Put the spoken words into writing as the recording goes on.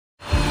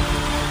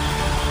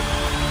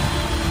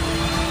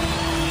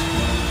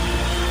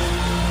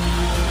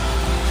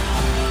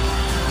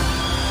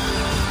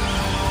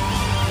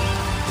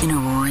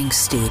roaring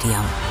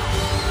stadium.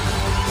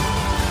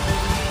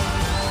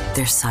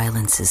 Their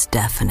silence is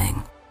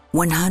deafening.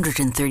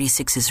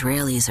 136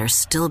 Israelis are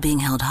still being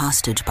held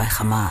hostage by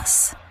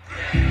Hamas.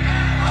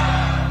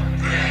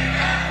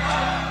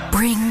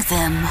 Bring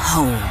them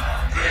home.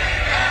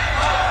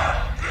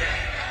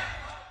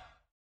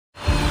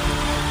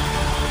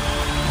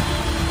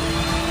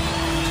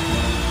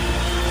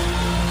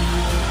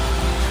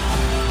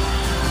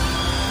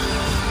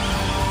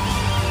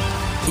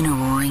 In a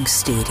roaring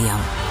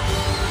stadium,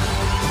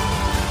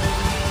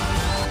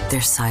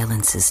 their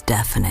silence is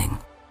deafening.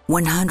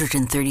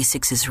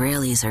 136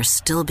 Israelis are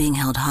still being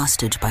held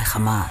hostage by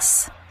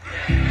Hamas.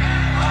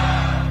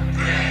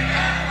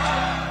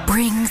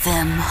 Bring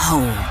them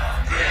home.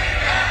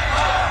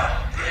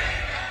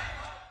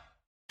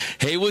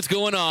 Hey, what's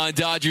going on,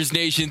 Dodgers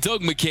Nation?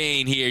 Doug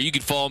McCain here. You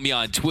can follow me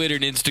on Twitter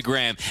and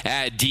Instagram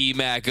at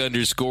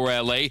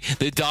DMac_LA.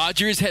 The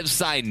Dodgers have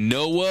signed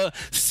Noah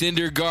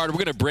Syndergaard.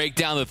 We're going to break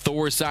down the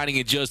Thor signing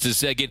in just a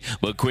second,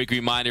 but quick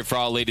reminder for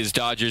all latest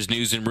Dodgers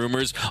news and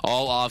rumors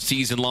all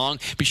off-season long.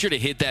 Be sure to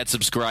hit that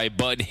subscribe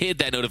button, hit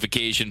that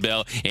notification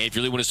bell, and if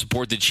you really want to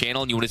support the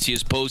channel and you want to see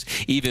us post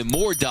even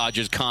more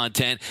Dodgers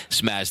content,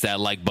 smash that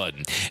like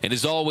button. And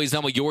as always, I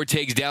want your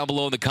takes down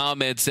below in the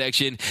comment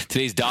section.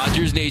 Today's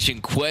Dodgers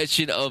Nation question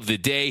of the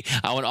day.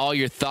 I want all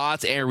your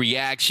thoughts and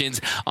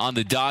reactions on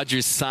the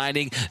Dodgers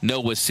signing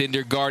Noah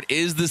Syndergaard.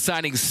 Is the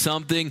signing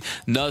something,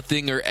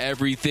 nothing, or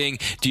everything?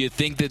 Do you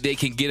think that they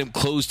can get him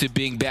close to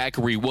being back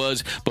where he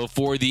was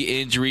before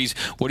the injuries?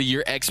 What are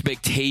your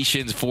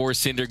expectations for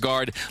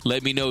Syndergaard?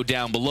 Let me know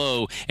down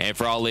below. And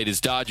for all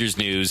latest Dodgers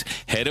news,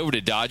 head over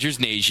to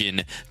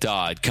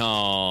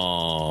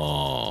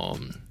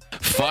DodgersNation.com.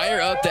 Fire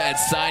up that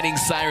signing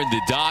siren.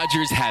 The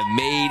Dodgers have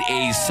made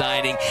a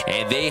signing,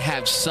 and they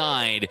have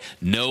signed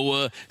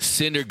Noah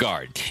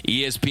Syndergaard.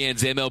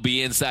 ESPN's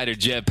MLB insider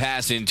Jeff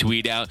Passan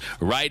tweeted out,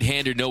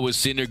 right-hander Noah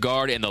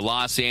Syndergaard and the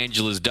Los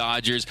Angeles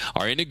Dodgers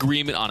are in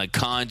agreement on a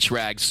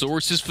contract.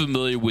 Sources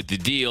familiar with the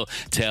deal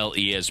tell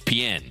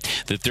ESPN.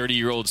 The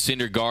 30-year-old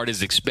Syndergaard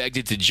is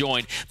expected to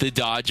join the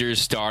Dodgers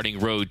starting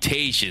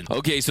rotation.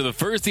 Okay, so the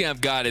first thing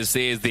I've got to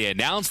say is they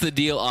announced the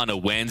deal on a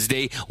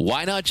Wednesday.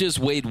 Why not just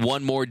wait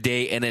one more day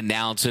and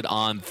announce it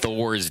on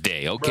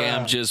Thursday? Okay,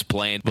 I'm just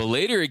playing. But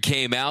later it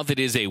came out that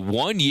it is a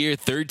 1-year,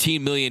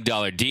 $13 million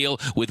deal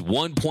with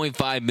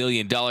 $1.5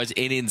 million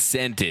in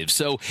incentives.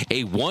 So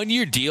a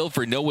 1-year deal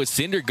for Noah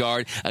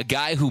Syndergaard, a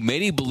guy who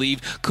many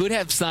believe could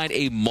have signed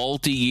a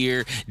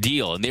multi-year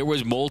deal. And there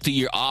was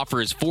multi-year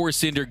offers for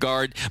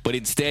Syndergaard, but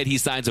instead he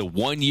signs a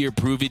 1-year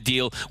prove-it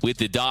deal with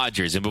the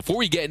Dodgers. And before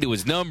we get into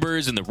his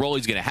numbers and the role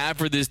he's going to have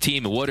for this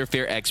team and what are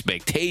fair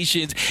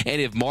expectations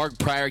and if Mark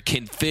Pryor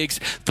can fix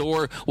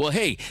Thor, well,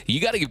 hey, you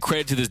got to give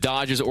credit to this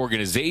Dodgers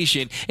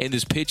organization and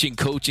this pitching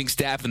coaching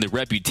staff and the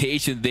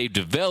reputation they've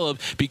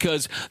developed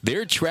because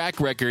their track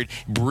record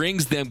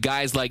brings them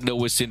guys like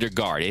Noah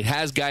Syndergaard. It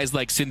has guys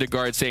like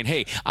Syndergaard saying,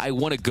 hey, I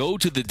want to go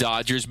to the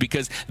Dodgers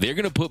because they're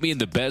going to put me in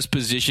the best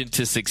position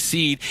to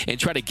succeed and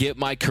try to get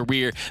my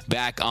career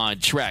back on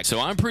track. So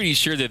I'm pretty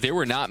sure that there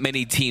were not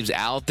many teams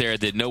out there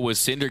that Noah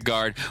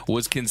Syndergaard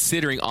was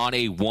considering on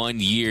a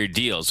 1-year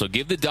deal. So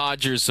give the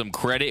Dodgers some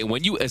credit. And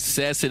when you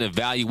assess and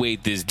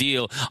evaluate this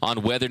deal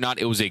on whether or not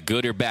it was a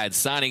good or bad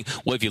signing,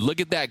 well, if you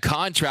look at that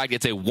contract,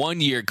 it's a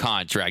 1-year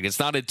contract. It's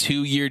not a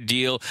 2-year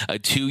deal, a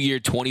 2-year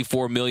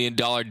 $24 million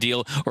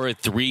deal, or a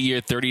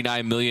 3-year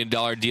 $39 million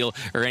deal,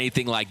 or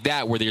anything like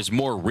that where there's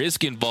more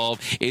risk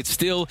involved. It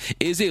still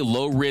is a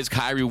low-risk,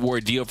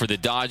 high-reward deal for the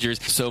Dodgers.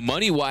 So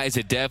money-wise,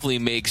 it definitely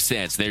makes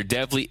sense. There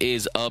definitely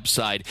is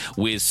upside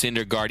with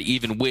Syndergaard,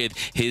 even with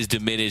his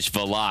diminished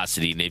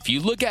velocity. And if you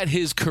look at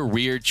his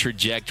career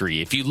trajectory,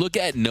 if you look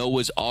at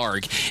Noah's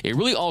arc, it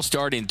really all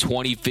started in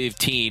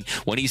 2015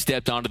 when he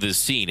stepped onto the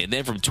scene. And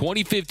then from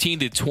 2015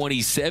 to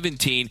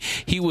 2017,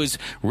 he was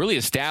really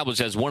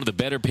established as one of the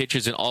better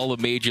pitchers in all of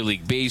Major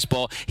League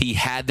Baseball. He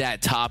had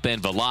that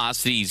top-end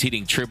velocity. He's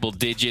hitting triple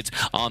digits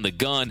on the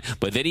gun,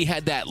 but then he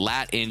had that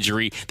lat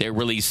injury that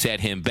really set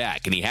him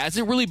back. And he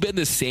hasn't really been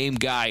the same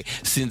guy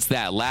since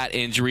that lat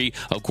injury.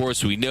 Of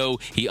course, we know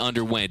he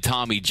underwent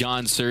Tommy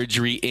John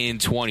surgery in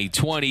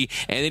 2020,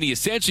 and then he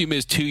essentially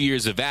missed 2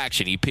 years of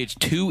action. He pitched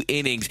 2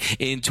 innings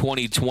in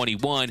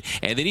 2021,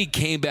 and then he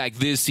came back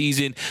this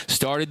season,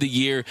 started the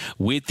year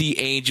with the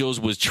Angels,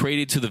 was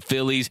traded to the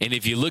Phillies, and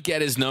if you look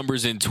at his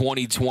numbers in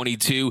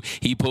 2022,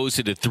 he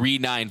posted a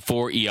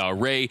 3.94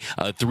 ERA,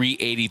 a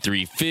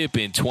 3.83 FIP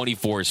in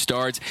 24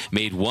 starts,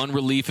 made 1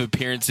 relief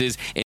appearances.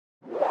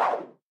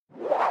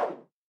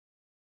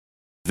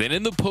 Then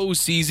in the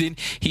postseason,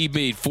 he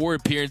made 4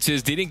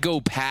 appearances, didn't go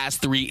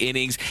past 3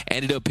 innings,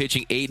 ended up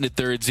pitching 8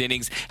 1/3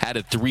 innings, had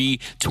a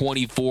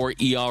 3.24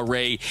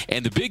 ERA.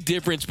 And the big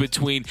difference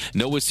between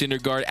Noah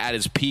Syndergaard at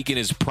his peak in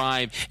his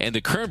prime and the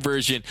current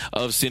version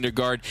of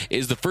Syndergaard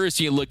is the first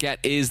thing you look at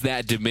is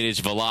that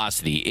diminished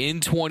velocity.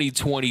 In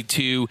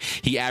 2022,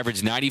 he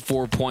averaged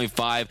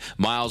 94.5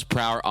 miles per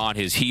hour on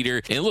his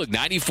heater. And look,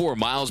 94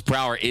 miles per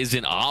hour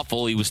isn't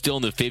awful. He was still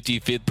in the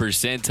 55th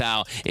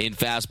percentile in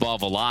fastball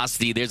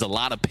velocity. There's a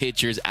lot of of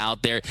pitchers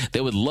out there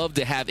that would love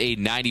to have a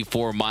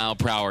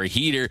 94-mile-per-hour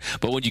heater,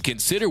 but when you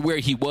consider where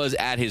he was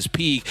at his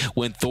peak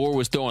when Thor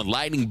was throwing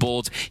lightning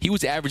bolts, he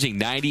was averaging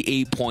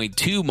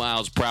 98.2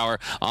 miles per hour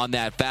on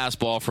that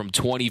fastball from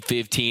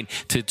 2015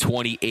 to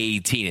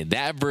 2018, and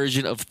that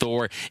version of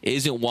Thor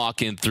isn't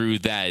walking through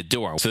that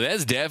door. So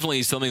that's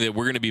definitely something that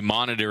we're going to be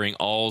monitoring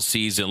all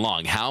season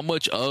long. How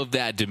much of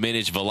that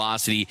diminished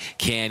velocity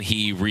can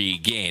he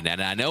regain?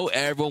 And I know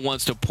everyone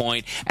wants to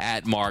point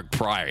at Mark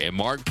Prior, and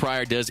Mark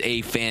Prior does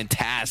a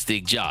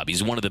fantastic job.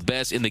 He's one of the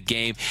best in the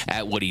game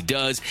at what he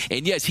does,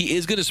 and yes, he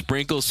is going to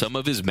sprinkle some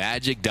of his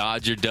magic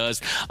Dodger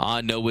dust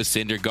on Noah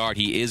Syndergaard.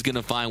 He is going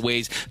to find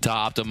ways to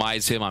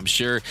optimize him. I'm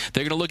sure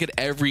they're going to look at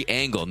every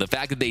angle, and the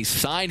fact that they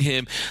signed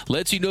him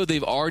lets you know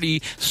they've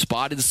already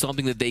spotted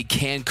something that they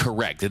can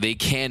correct, that they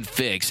can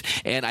fix,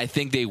 and I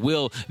think they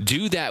will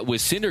do that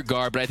with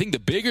Syndergaard. But I think the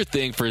bigger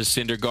thing for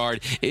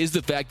Syndergaard is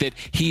the fact that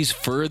he's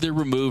further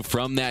removed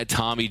from that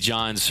Tommy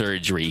John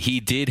surgery. He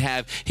did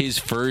have his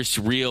first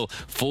real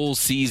full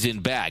season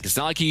back. It's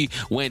not like he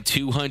went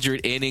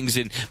 200 innings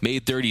and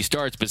made 30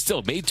 starts, but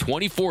still made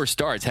 24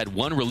 starts, had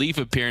one relief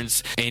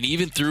appearance, and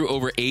even threw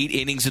over 8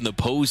 innings in the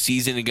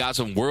postseason and got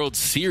some World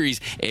Series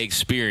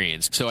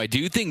experience. So I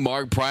do think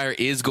Mark Prior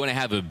is going to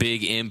have a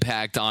big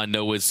impact on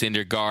Noah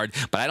Syndergaard,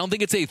 but I don't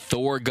think it's a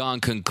foregone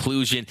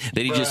conclusion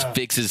that he just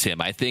fixes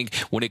him. I think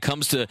when it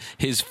comes to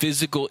his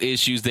physical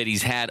issues that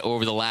he's had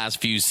over the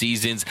last few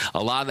seasons,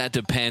 a lot of that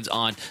depends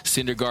on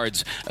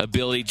Syndergaard's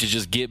ability to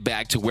just get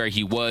back to where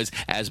he was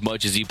as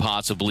much as he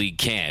possibly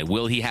can.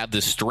 Will he have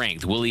the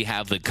strength? Will he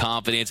have the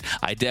confidence?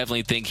 I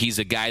definitely think he's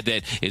a guy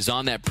that is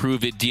on that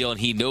prove-it deal, and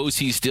he knows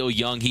he's still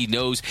young. He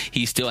knows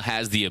he still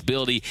has the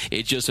ability.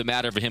 It's just a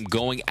matter of him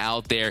going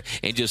out there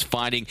and just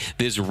finding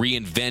this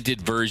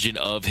reinvented version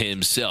of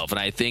himself. And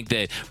I think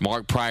that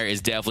Mark Prior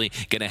is definitely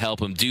going to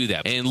help him do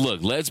that. And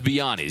look, let's be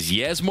honest.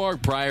 Yes,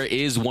 Mark Prior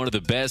is one of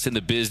the best in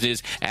the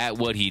business at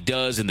what he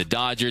does, and the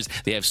Dodgers,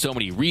 they have so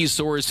many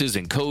resources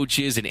and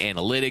coaches and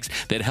analytics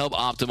that help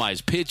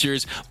optimize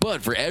pitchers.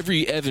 But for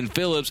every Evan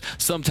Phillips,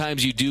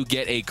 sometimes you do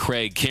get a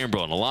Craig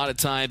Kimbrell. And a lot of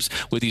times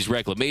with these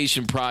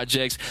reclamation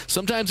projects,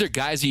 sometimes they're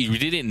guys that you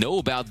didn't know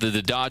about that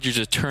the Dodgers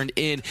have turned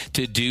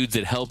into dudes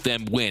that help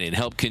them win and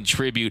help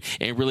contribute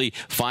and really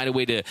find a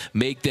way to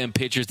make them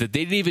pitchers that they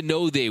didn't even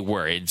know they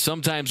were. And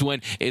sometimes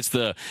when it's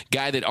the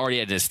guy that already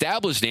had an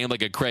established name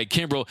like a Craig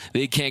Kimbrell,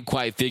 they can't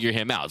quite figure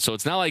him out. So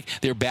it's not like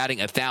they're batting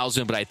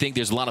 1,000, but I think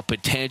there's a lot of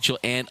potential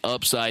and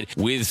upside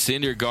with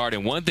Syndergaard.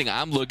 And one thing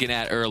I'm looking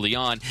at early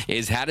on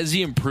is how does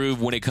he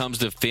improve when it comes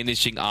to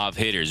finishing off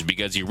hitters,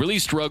 because he really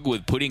struggled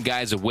with putting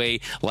guys away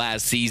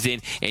last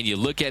season. And you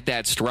look at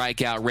that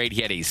strikeout rate,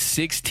 he had a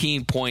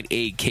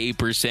 16.8 K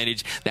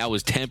percentage. That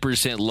was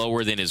 10%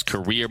 lower than his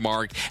career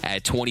mark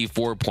at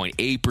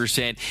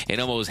 24.8%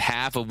 and almost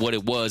half of what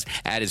it was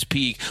at his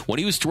peak when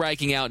he was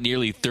striking out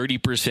nearly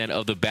 30%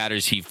 of the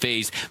batters he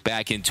faced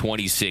back in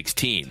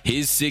 2016.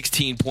 His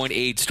 16.8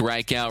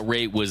 strikeout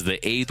rate was the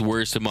 8th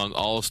worst among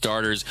all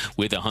starters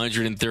with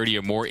 130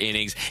 or more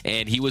innings,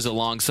 and he was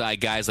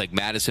alongside guys like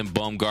Madison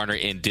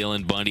Bumgarner and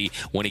Dylan Bundy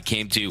when it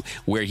came to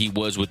where he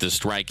was with the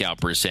strikeout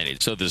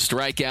percentage. So the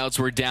strikeouts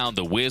were down,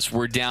 the whiffs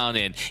were down,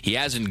 and he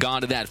hasn't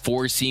gone to that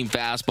four-seam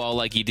fastball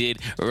like he did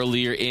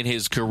earlier in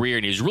his career,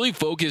 and he's really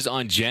focused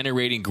on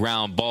generating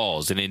ground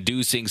balls and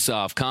inducing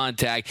soft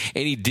contact,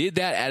 and he did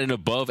that at an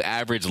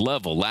above-average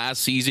level.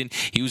 Last season,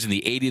 he was in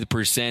the 80th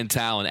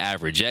percentile in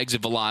average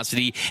exit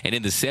velocity and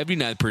in the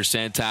 79th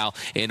percentile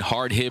in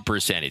hard hit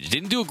percentage.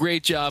 Didn't do a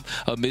great job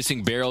of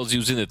missing barrels. He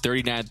was in the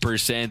 39th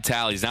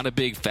percentile. He's not a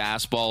big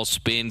fastball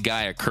spin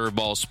guy, a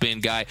curveball spin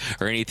guy,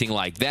 or anything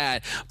like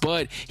that,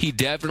 but he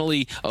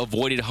definitely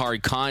avoided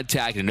hard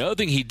contact. Another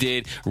thing he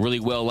did really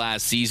well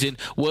last season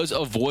was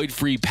avoid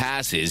free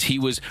passes. He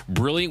was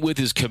brilliant with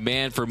his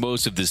command for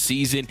most of the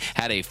season,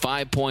 had a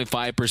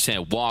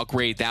 5.5% walk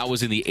rate. That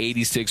was in the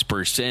 86th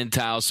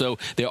percentile. So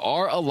there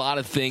are a lot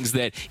of things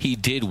that he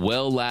did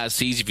well last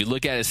season. If you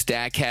look at his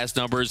StatCast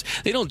numbers,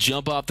 they don't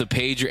jump off the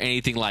page or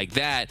anything like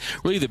that.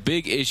 Really, the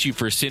big issue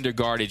for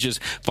Syndergaard is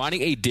just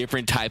finding a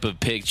different type of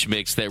pitch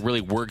mix that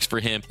really works for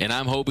him. And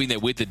I'm hoping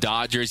that with the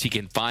Dodgers, he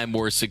can find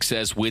more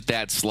success with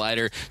that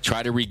slider,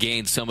 try to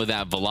regain some of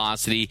that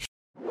velocity.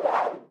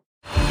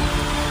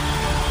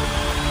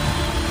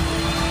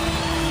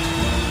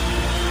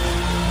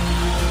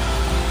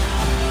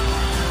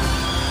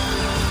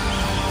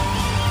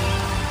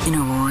 In a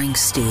roaring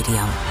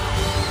stadium,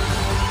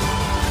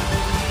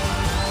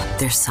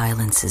 their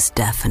silence is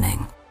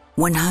deafening.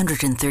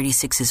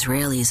 136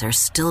 Israelis are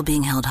still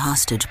being held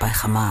hostage by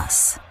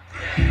Hamas.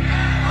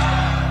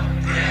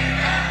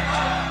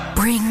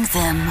 Bring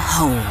them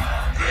home.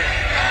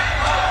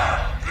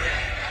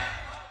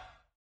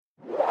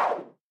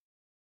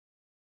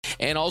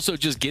 and also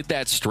just get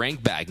that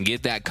strength back and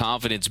get that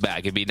confidence back.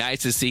 It'd be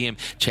nice to see him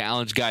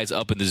challenge guys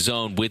up in the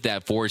zone with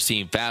that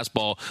four-seam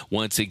fastball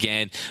once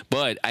again.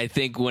 But I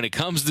think when it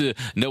comes to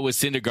Noah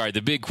Syndergaard,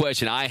 the big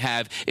question I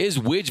have is,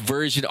 which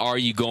version are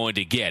you going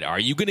to get? Are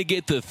you going to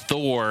get the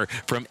Thor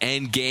from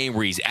Endgame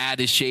where he's out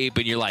of shape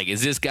and you're like,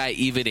 is this guy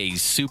even a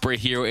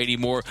superhero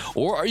anymore?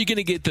 Or are you going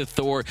to get the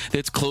Thor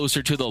that's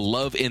closer to the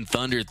Love and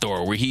Thunder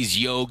Thor where he's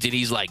yoked and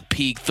he's like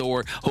peak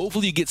Thor?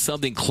 Hopefully you get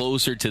something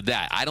closer to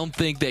that. I don't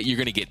think that you're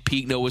going to get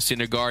peak Noah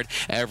Syndergaard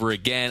ever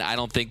again. I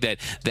don't think that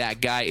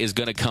that guy is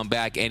going to come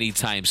back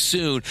anytime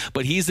soon,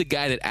 but he's the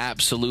guy that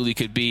absolutely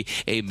could be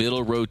a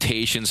middle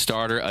rotation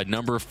starter, a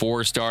number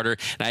 4 starter.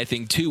 And I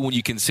think, too, when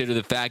you consider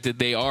the fact that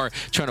they are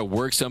trying to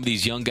work some of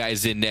these young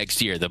guys in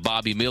next year, the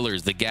Bobby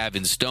Millers, the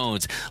Gavin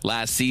Stones,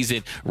 last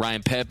season,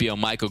 Ryan Pepio,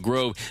 Michael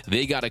Grove,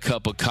 they got a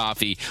cup of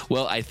coffee.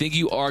 Well, I think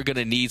you are going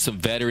to need some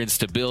veteran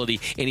stability,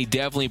 and he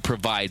definitely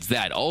provides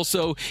that.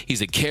 Also,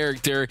 he's a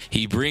character.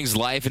 He brings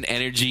life and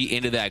energy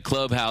into that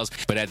clubhouse,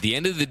 but at the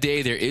end of the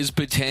day, there is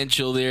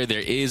potential there. There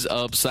is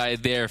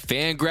upside there.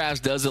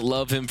 Fangraphs doesn't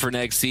love him for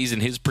next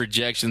season. His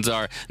projections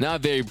are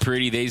not very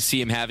pretty. They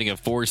see him having a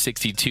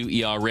 4.62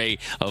 ERA,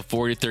 a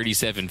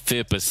 4.37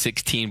 FIP, a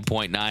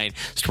 16.9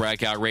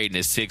 strikeout rate, and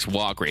a 6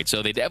 walk rate.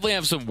 So they definitely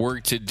have some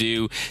work to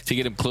do to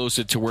get him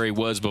closer to where he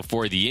was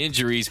before the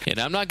injuries. And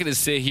I'm not going to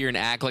sit here and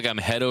act like I'm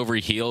head over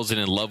heels and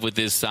in love with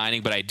this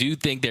signing, but I do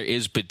think there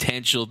is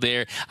potential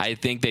there. I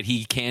think that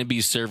he can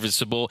be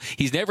serviceable.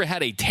 He's never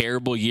had a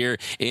terrible year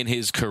in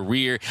his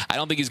career. I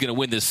don't think he's going to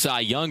win the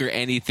Cy Young or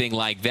anything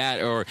like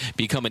that or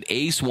become an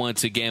ace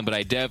once again, but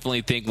I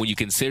definitely think when you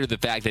consider the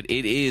fact that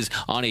it is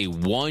on a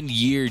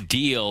 1-year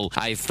deal,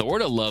 I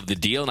sort of love the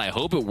deal, and I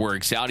hope it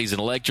works out. He's an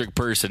electric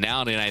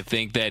personality, and I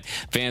think that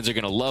fans are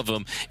going to love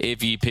him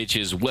if he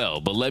pitches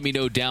well. But let me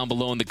know down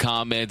below in the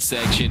comments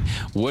section,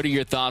 what are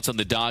your thoughts on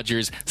the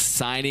Dodgers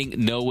signing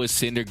Noah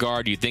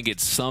Syndergaard? Do you think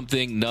it's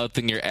something,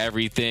 nothing, or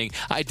everything?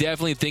 I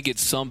definitely think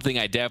it's something.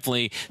 I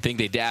definitely think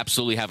they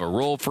absolutely have a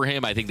role for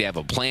him. I think they have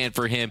a plan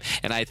for him,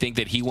 and I think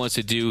that he wants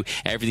to do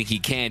everything he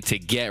can to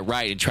get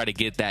right and try to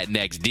get that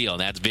next deal,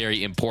 and that's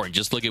very important.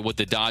 Just look at what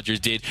the Dodgers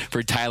did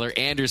for Tyler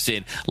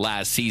Anderson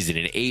last season,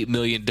 an $8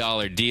 million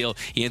deal.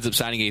 He ends up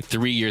signing a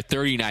 3-year,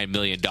 $39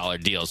 million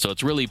deal, so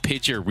it's really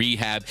pitcher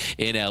rehab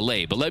in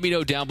LA. But let me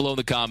know down below in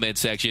the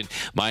comments section.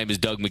 My name is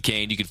Doug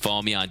McCain. You can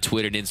follow me on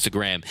Twitter and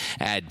Instagram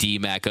at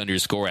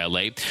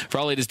DMac_LA. For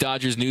all latest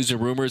Dodgers news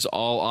and rumors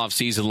all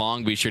off-season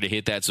long, be sure to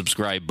hit that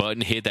subscribe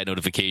button, hit that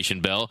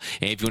notification bell,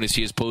 and if you want to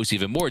see us post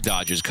even more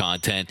Dodgers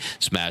content,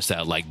 smash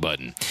that like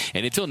button.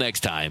 And until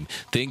next time,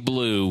 think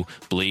blue,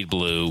 bleed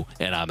blue,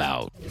 and I'm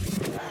out.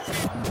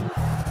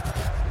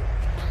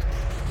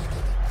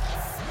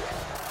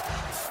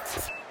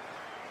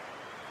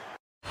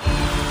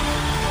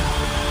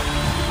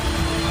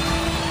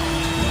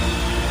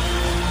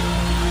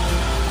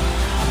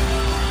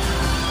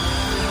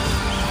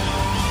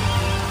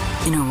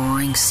 In a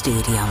roaring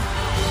stadium,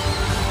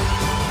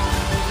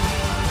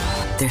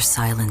 their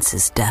silence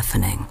is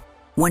deafening.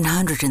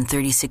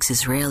 136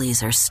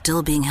 Israelis are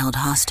still being held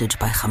hostage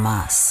by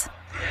Hamas.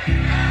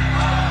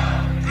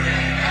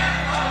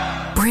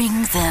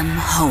 Bring them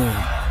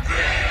home.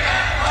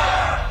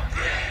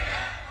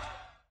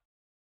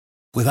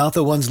 Without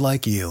the ones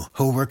like you,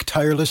 who work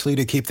tirelessly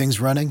to keep things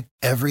running,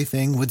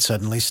 everything would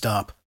suddenly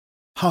stop.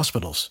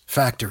 Hospitals,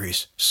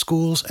 factories,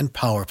 schools, and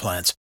power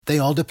plants, they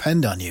all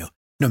depend on you.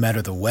 No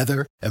matter the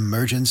weather,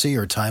 emergency,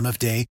 or time of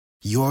day,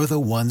 you're the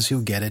ones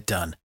who get it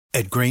done.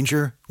 At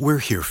Grainger, we're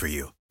here for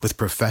you with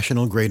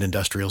professional-grade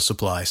industrial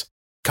supplies.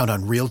 Count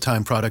on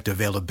real-time product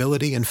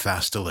availability and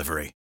fast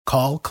delivery.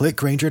 Call, click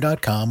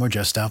Grainger.com, or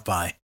just stop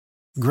by.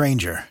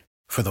 Grainger,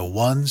 for the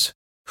ones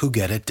who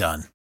get it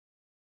done.